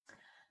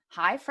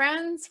Hi,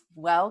 friends.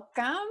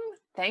 Welcome.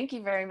 Thank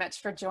you very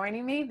much for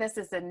joining me. This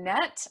is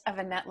Annette of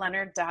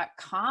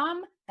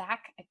AnnetteLeonard.com,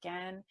 back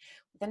again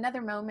with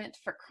another moment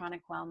for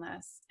chronic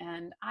wellness.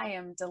 And I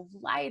am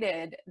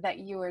delighted that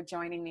you are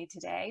joining me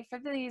today for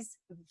these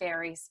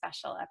very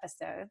special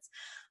episodes.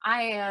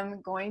 I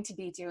am going to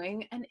be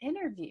doing an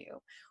interview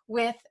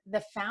with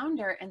the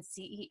founder and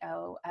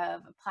CEO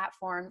of a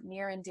platform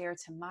near and dear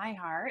to my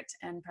heart,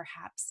 and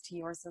perhaps to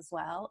yours as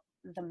well,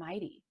 The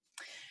Mighty,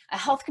 a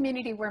health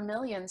community where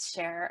millions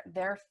share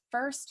their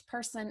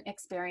first-person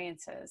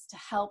experiences to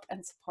help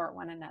and support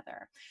one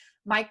another.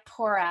 Mike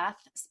Porath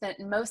spent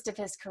most of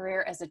his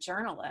career as a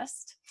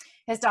journalist.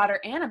 His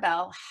daughter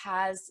Annabel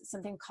has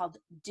something called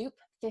Dupe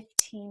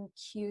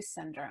 15q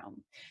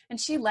syndrome, and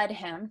she led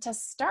him to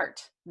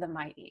start The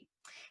Mighty.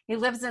 He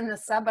lives in the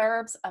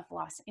suburbs of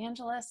Los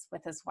Angeles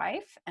with his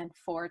wife and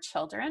 4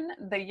 children,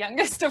 the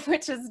youngest of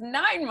which is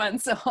 9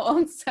 months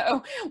old.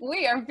 So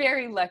we are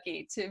very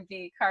lucky to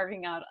be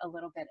carving out a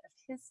little bit of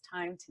his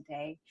time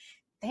today.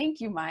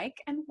 Thank you,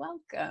 Mike, and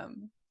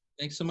welcome.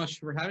 Thanks so much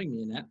for having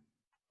me, Annette.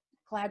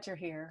 Glad you're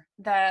here.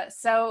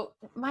 So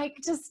Mike,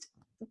 just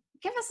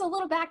give us a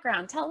little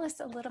background. Tell us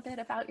a little bit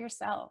about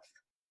yourself.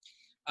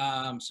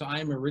 So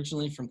I'm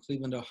originally from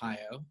Cleveland,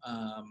 Ohio.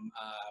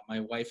 My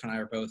wife and I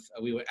are both,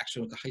 we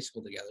actually went to high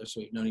school together,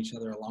 so we've known each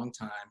other a long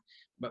time.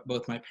 But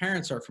both my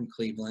parents are from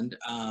Cleveland.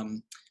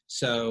 And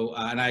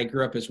I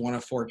grew up as one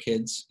of 4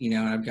 kids, and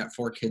I've got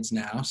 4 kids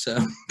now, so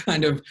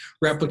kind of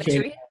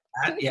replicating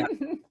that. Yeah.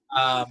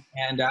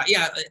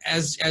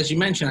 As you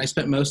mentioned, I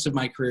spent most of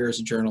my career as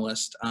a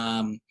journalist.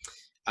 I'm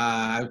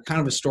kind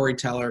of a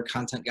storyteller,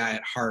 content guy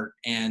at heart,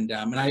 and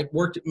I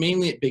worked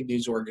mainly at big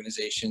news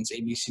organizations,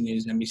 ABC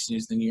News, NBC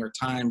News, the New York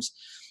Times,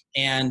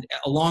 and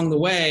along the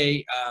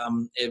way,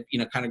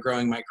 kind of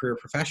growing my career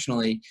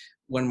professionally.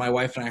 When my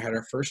wife and I had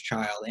our first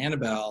child,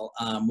 Annabel,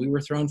 we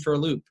were thrown for a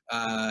loop.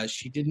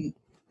 She didn't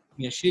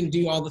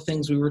do all the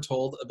things we were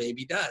told a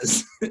baby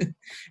does,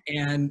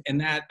 and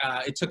that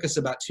it took us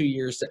about 2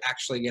 years to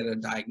actually get a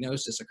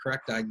diagnosis, a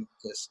correct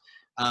diagnosis.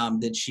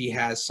 That she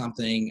has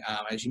something,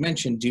 as you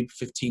mentioned, Dupe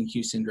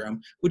 15q syndrome,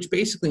 which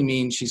basically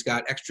means she's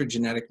got extra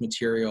genetic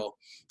material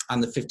on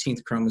the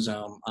 15th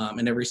chromosome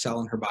in every cell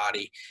in her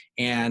body.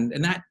 And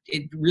that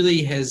it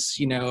really has,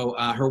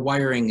 her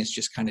wiring is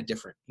just kind of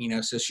different,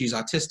 so she's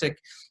autistic,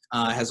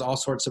 has all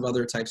sorts of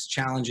other types of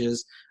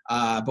challenges.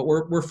 But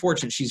we're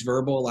fortunate. She's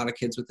verbal. A lot of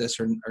kids with this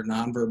are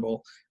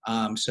nonverbal.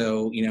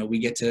 So we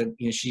get to,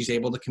 she's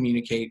able to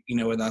communicate,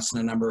 with us in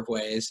a number of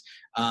ways.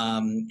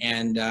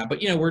 But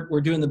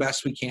we're doing the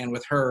best we can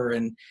with her.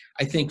 And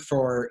I think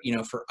for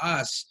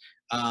us,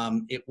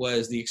 it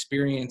was the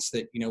experience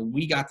that,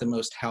 we got the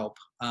most help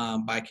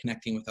by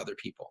connecting with other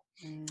people.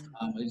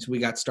 As we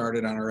got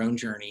started on our own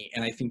journey.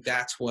 And I think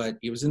that's what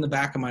it was in the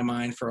back of my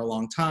mind for a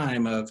long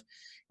time of,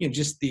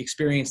 just the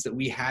experience that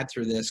we had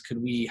through this. Could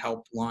we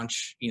help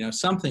launch,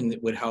 something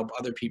that would help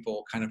other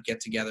people kind of get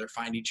together,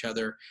 find each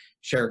other,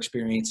 share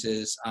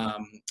experiences,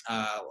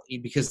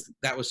 because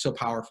that was so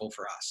powerful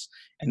for us.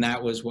 And that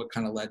was what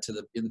kind of led to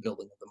the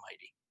building of The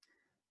Mighty.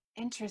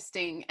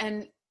 Interesting.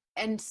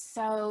 And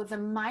so The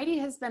Mighty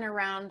has been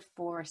around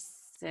for 6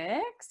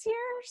 years,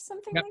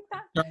 something like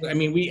that? I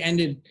mean, we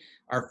ended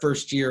our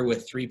first year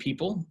with 3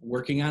 people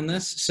working on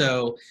this.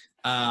 So,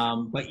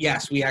 but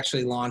yes, we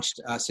actually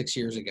launched 6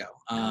 years ago.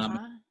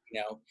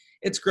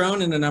 It's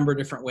grown in a number of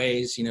different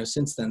ways,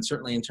 since then,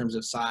 certainly in terms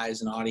of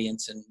size and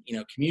audience and,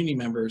 community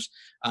members,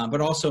 but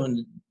also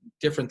in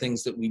different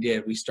things that we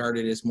did. We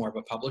started as more of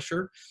a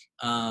publisher,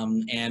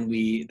 and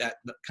that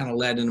kind of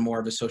led into more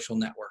of a social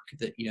network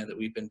that, that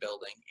we've been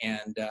building.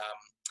 And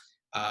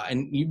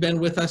you've been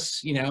with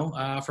us,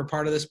 for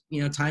part of this,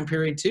 time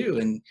period too,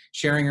 and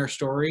sharing our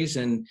stories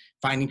and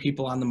finding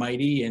people on The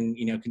Mighty and,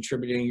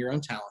 contributing your own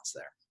talents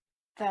there.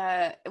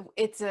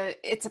 It's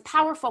a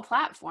powerful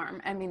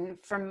platform. I mean,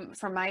 from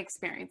my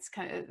experience,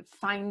 kind of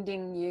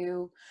finding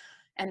you,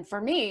 and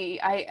for me,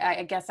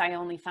 I guess I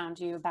only found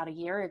you about a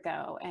year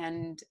ago,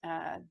 and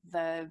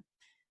the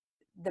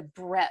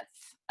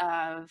breadth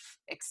of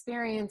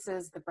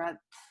experiences, the breadth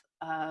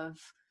of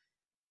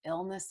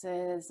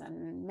illnesses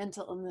and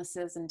mental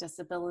illnesses and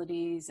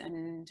disabilities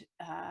and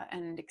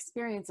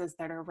experiences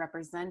that are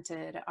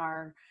represented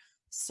are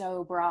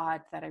so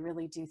broad that I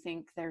really do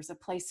think there's a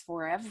place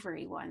for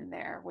everyone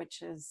there,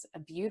 which is a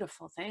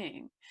beautiful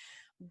thing.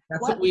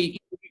 That's what we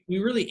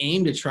really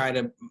aim to try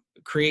to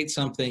create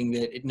something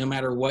that no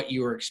matter what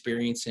you are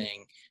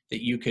experiencing,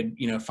 that you could,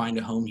 find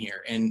a home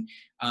here. And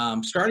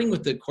starting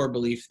with the core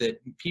belief that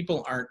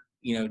people aren't,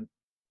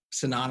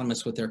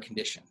 synonymous with their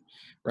condition,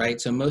 right?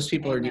 So most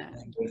people are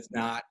dealing with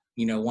not,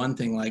 one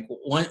thing. Like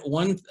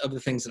one of the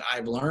things that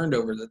I've learned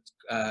over the,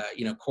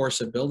 course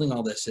of building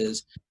all this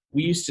is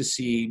we used to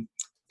see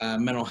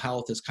mental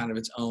health as kind of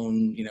its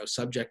own,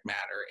 subject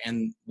matter.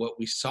 And what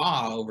we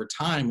saw over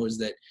time was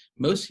that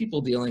most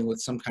people dealing with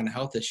some kind of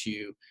health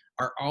issue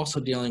are also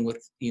dealing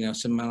with,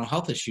 some mental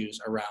health issues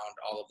around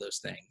all of those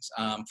things.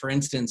 For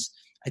instance,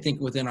 I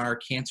think within our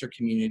cancer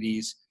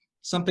communities,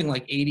 something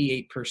like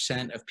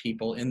 88% of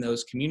people in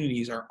those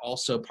communities are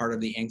also part of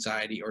the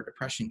anxiety or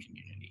depression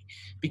community,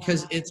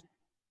 because Wow.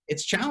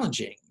 it's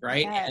challenging, I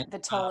right? And bet the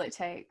toll it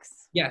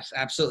takes. yes,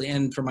 absolutely.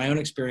 And from my own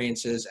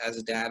experiences as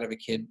a dad of a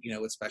kid,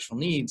 with special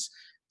needs,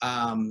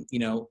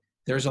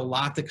 there's a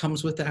lot that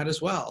comes with that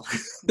as well.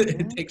 It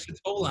Mm-hmm. takes a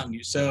toll on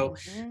you. So,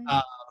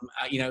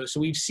 Mm-hmm. so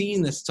we've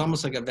seen this. It's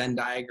almost like a Venn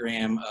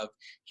diagram of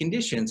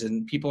conditions,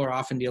 and people are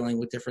often dealing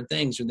with different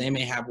things. Or they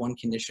may have one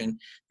condition,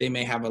 they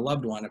may have a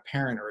loved one, a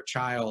parent, or a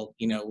child,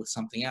 with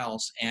something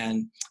else.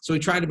 And so we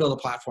try to build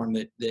a platform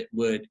that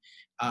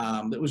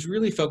was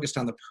really focused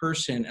on the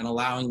person and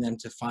allowing them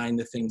to find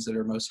the things that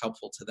are most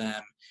helpful to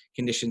them,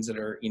 conditions that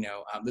are,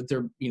 that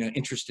they're,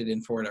 interested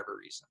in for whatever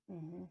reason.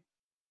 Mm-hmm.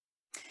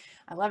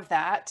 I love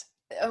that.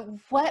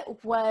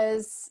 What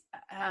was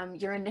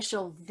your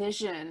initial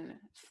vision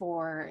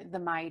for the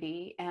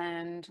Mighty,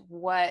 and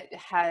what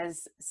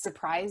has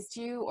surprised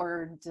you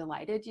or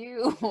delighted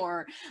you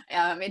or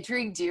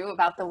intrigued you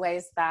about the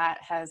ways that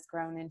has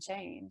grown and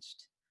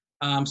changed?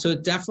 So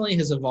it definitely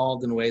has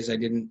evolved in ways I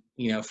didn't,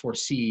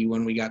 foresee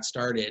when we got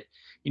started.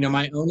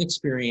 My own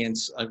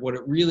experience, like what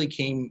it really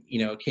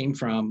came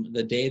from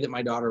the day that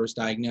my daughter was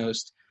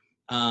diagnosed.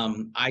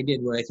 I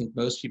did what I think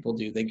most people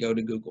do. They go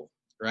to Google,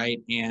 right?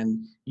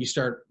 And you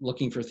start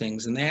looking for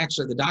things. And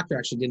the doctor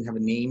actually didn't have a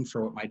name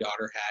for what my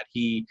daughter had.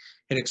 He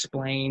had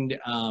explained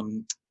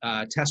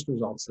test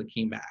results that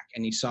came back,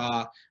 and he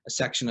saw a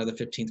section of the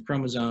 15th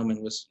chromosome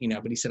and was,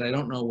 but he said, I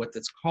don't know what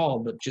that's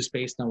called, but just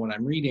based on what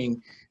I'm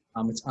reading,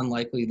 it's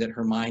unlikely that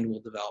her mind will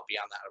develop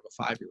beyond that of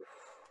a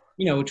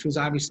 5-year-old, which was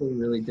obviously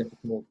really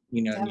difficult,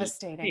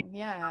 Devastating.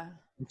 Yeah.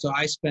 And so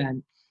I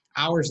spent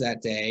hours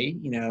that day,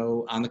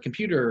 on the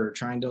computer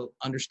trying to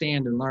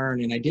understand and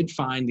learn. And I did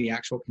find the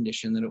actual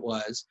condition that it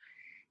was.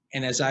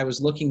 And as I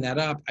was looking that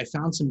up, I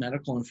found some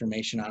medical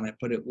information on it,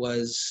 but it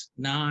was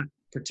not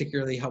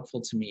particularly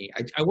helpful to me.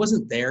 I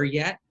wasn't there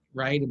yet,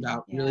 right,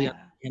 about really Yeah.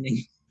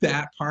 understanding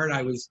that part.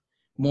 I was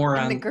more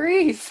And the on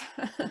grief.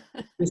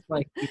 just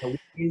like,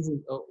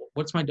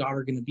 what's my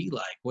daughter going to be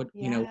like? What,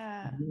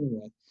 Yeah.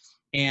 dealing with?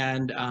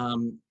 And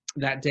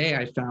that day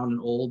I found an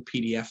old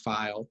PDF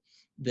file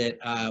that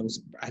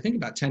was, I think,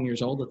 about 10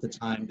 years old at the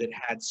time, that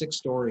had 6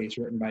 stories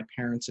written by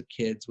parents of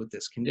kids with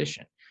this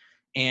condition.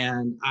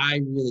 And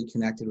I really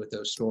connected with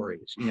those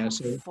stories, How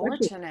so especially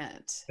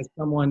fortunate. as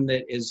someone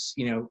that is,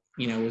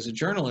 was a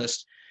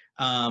journalist,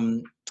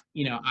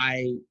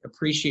 I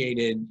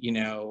appreciated,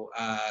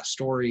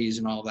 stories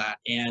and all that.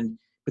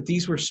 But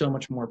these were so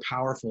much more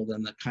powerful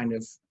than the kind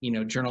of,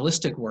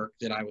 journalistic work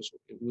that I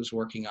was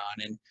working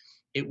on. And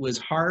it was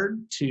hard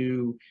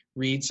to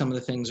read some of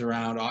the things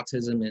around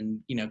autism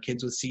and,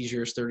 kids with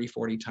seizures 30,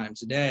 40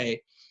 times a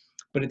day.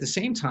 But at the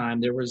same time,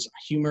 there was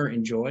humor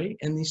and joy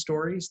in these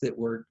stories that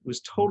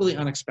was totally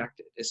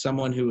unexpected as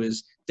someone who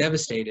is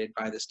devastated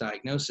by this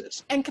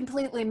diagnosis. And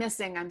completely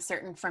missing, I'm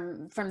certain,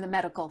 from the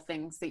medical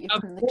things that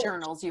Of from the course.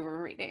 journals you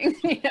were reading.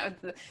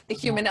 The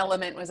human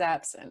element was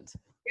absent.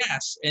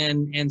 Yes.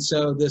 And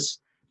so this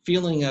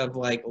feeling of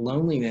like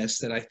loneliness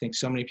that I think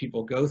so many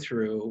people go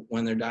through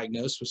when they're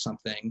diagnosed with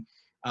something,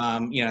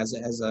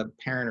 as a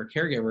parent or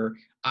caregiver,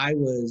 I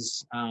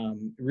was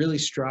really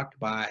struck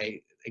by,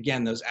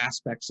 again, those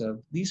aspects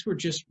of these were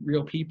just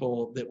real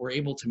people that were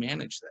able to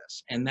manage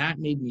this. And that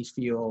made me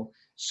feel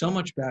so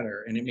much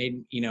better. And it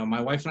made,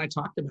 my wife and I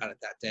talked about it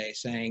that day,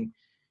 saying,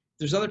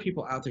 there's other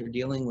people out there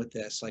dealing with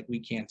this like we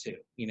can too,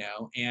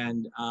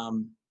 and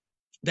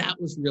that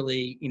was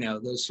really,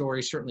 those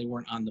stories certainly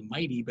weren't on the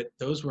Mighty, but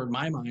those were, in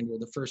my mind, were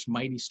the first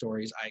Mighty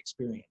stories I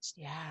experienced.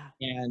 Yeah.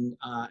 And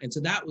so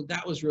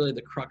that was really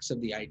the crux of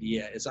the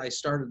idea, as I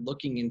started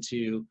looking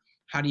into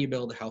how do you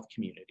build a health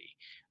community.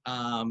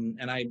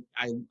 And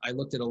I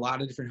looked at a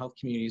lot of different health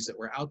communities that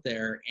were out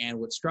there, and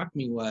what struck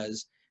me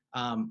was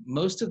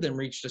most of them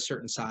reached a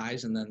certain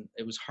size, and then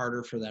it was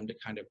harder for them to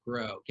kind of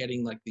grow.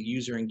 Getting like the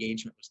user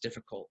engagement was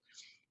difficult.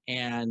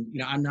 And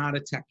I'm not a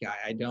tech guy.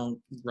 I don't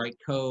write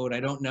code. I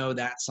don't know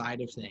that side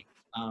of things.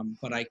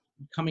 But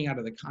coming out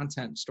of the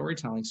content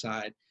storytelling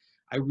side,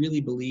 I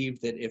really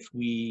believe that if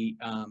we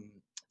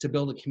to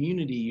build a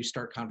community, you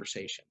start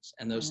conversations,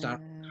 and those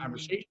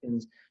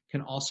conversations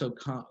can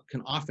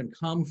often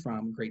come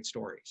from great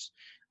stories.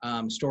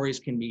 Stories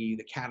can be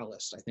the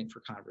catalyst, I think,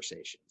 for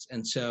conversations.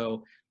 And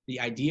so the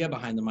idea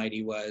behind the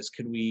Mighty was,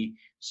 could we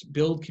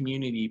build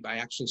community by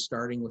actually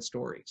starting with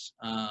stories,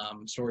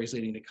 stories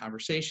leading to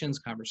conversations,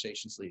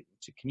 conversations leading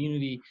to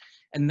community.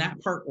 And that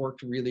part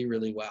worked really,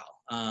 really well.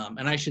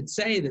 And I should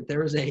say that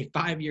there was a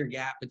 5-year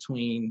gap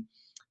between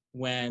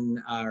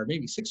or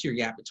maybe 6-year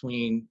gap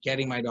between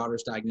getting my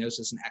daughter's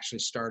diagnosis and actually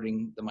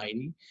starting the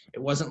Mighty.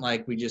 It wasn't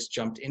like we just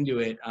jumped into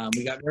it.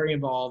 We got very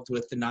involved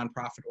with the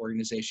nonprofit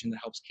organization that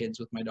helps kids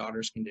with my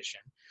daughter's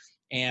condition.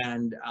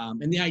 And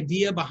the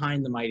idea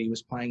behind the Mighty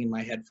was playing in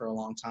my head for a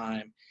long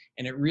time.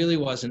 And it really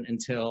wasn't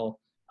until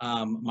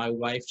my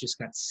wife just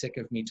got sick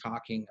of me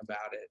talking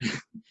about it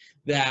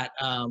that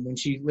when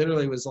she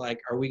literally was like,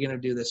 are we going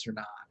to do this or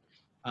not?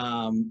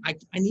 I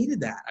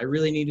needed that. I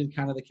really needed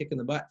kind of the kick in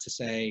the butt to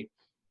say,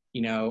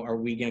 are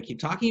we going to keep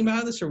talking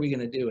about this, or are we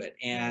going to do it?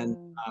 And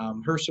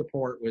Mm. her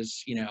support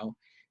was,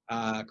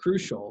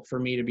 crucial for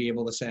me to be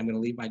able to say, I'm going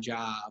to leave my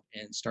job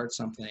and start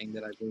something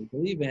that I really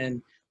believe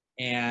in.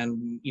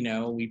 And,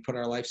 we put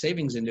our life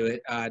savings into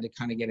it to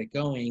kind of get it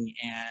going,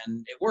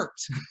 and it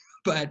worked.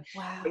 But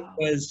it Wow.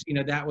 was,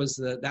 that was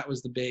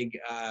the big,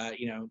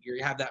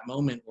 you have that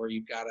moment where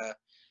you've got to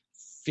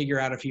figure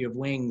out if you have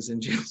wings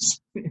and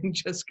just and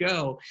just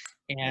go.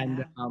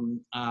 And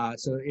Yeah.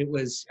 so it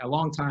was a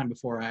long time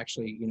before I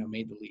actually,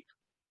 made the leap.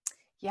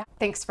 Yeah.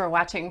 Thanks for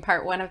watching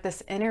part one of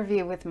this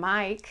interview with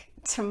Mike.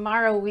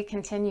 Tomorrow we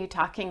continue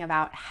talking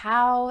about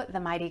how the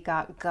Mighty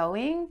got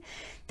going,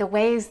 the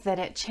ways that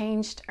it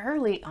changed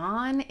early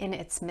on in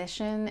its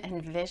mission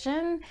and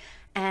vision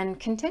and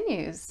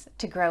continues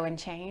to grow and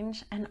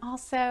change, and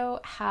also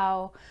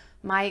how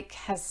Mike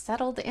has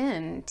settled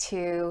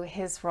into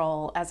his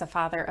role as a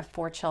father of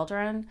 4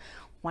 children,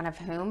 one of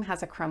whom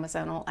has a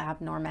chromosomal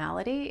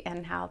abnormality,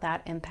 and how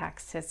that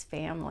impacts his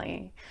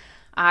family.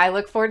 I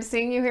look forward to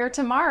seeing you here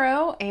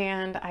tomorrow,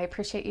 and I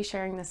appreciate you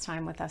sharing this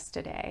time with us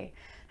today.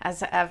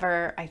 As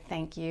ever, I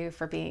thank you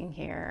for being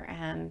here,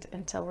 and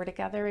until we're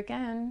together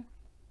again,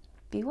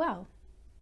 be well.